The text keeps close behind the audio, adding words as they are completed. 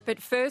But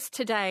first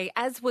today,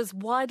 as was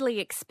widely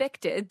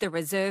expected, the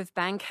Reserve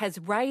Bank has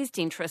raised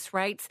interest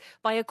rates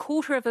by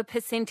 0.25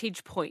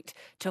 percentage point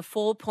to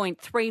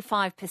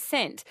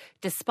 4.35%,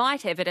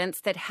 despite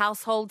evidence that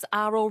households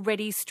are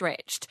already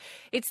stretched.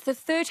 It's the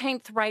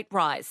 13th rate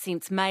rise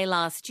since May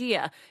last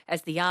year,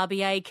 as the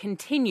RBA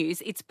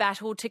continues its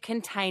battle to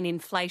contain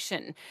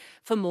inflation.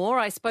 For more,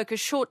 I spoke a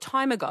short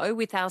time ago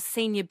with our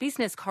senior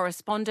business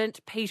correspondent,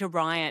 Peter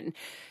Ryan.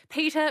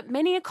 Peter,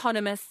 many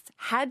economists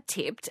had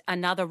tipped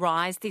another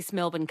rise this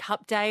Melbourne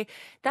Cup Day.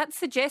 That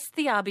suggests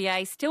the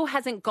RBA still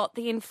hasn't got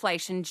the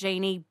inflation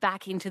genie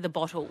back into the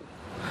bottle.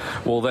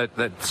 Well,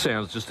 that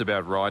sounds just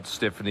about right,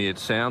 Stephanie. It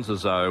sounds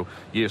as though,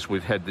 yes,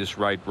 we've had this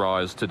rate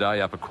rise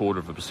today up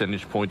 0.25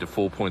 percentage point to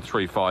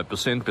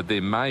 4.35%, but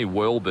there may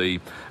well be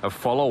a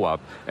follow-up.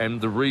 And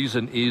the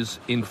reason is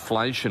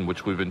inflation,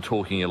 which we've been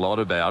talking a lot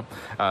about.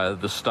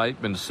 The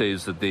statement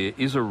says that there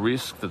is a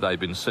risk that they've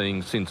been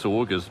seeing since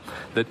August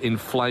that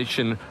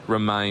inflation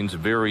remains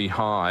very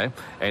high,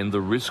 and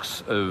the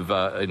risks of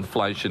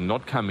inflation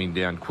not coming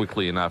down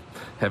quickly enough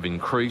have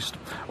increased.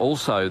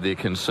 Also, they're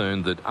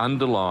concerned that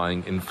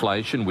underlying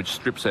inflation, which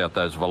strips out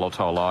those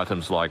volatile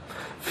items like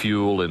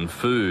fuel and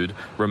food,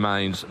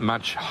 remains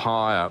much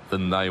higher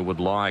than they would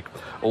like.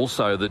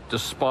 Also, that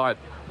despite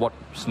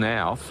what's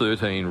now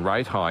 13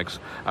 rate hikes,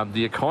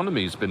 the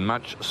economy's been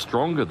much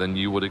stronger than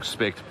you would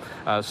expect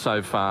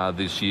so far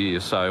this year.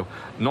 So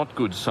not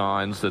good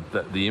signs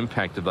that the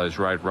impact of those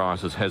rate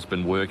rises has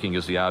been working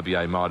as the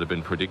RBA might have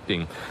been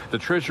predicting. The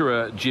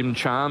Treasurer, Jim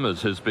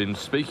Chalmers, has been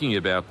speaking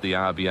about the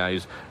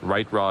RBA's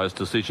rate rise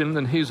decision,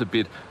 and here's a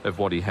bit of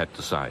what he had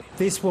to say.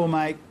 This will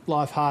make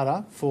life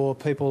harder for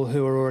people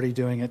who are already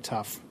doing it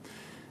tough.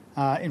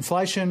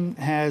 Inflation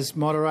has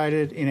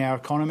moderated in our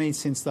economy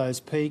since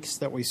those peaks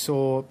that we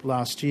saw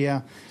last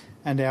year,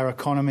 and our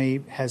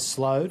economy has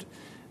slowed.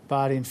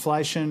 But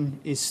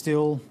inflation is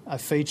still a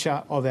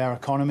feature of our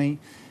economy,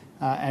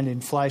 and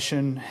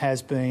inflation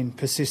has been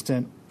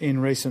persistent in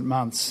recent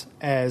months,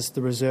 as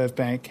the Reserve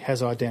Bank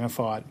has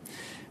identified.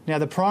 Now,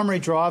 the primary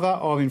driver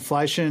of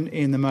inflation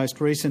in the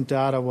most recent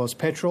data was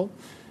petrol,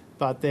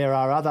 but there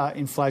are other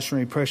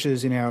inflationary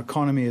pressures in our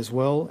economy as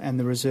well, and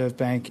the Reserve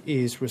Bank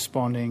is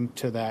responding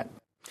to that.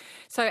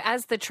 So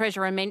as the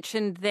Treasurer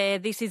mentioned there,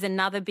 this is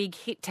another big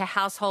hit to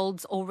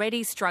households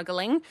already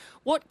struggling.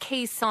 What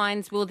key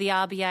signs will the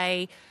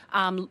RBA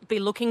be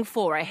looking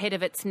for ahead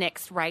of its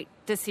next rate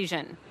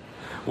decision?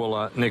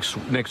 Well,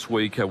 next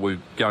week we're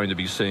going to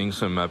be seeing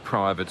some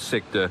private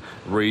sector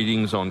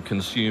readings on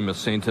consumer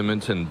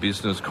sentiment and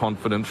business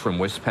confidence from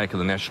Westpac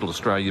and the National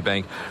Australia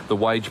Bank, the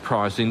wage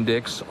price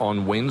index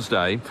on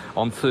Wednesday.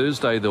 On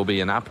Thursday, there'll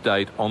be an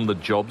update on the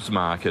jobs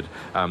market.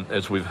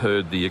 As we've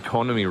heard, the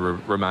economy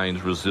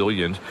remains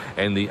resilient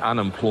and the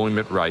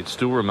unemployment rate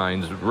still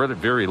remains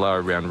very low,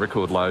 around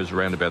record lows,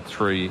 around about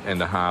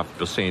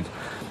 3.5%.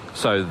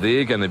 So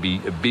they're going to be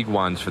big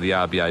ones for the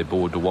RBA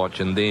board to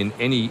watch, and then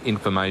any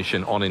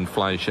information on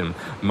inflation,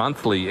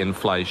 monthly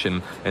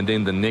inflation, and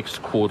then the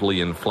next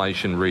quarterly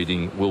inflation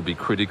reading will be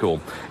critical.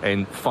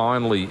 And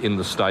finally, in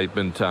the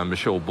statement,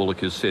 Michele Bullock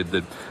has said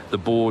that the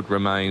board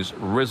remains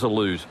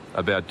resolute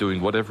about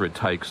doing whatever it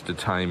takes to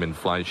tame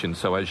inflation.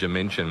 So as you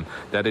mentioned,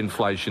 that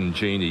inflation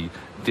genie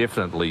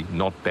definitely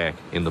not back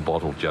in the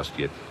bottle just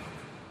yet.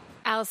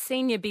 Our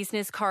senior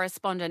business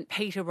correspondent,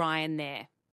 Peter Ryan there.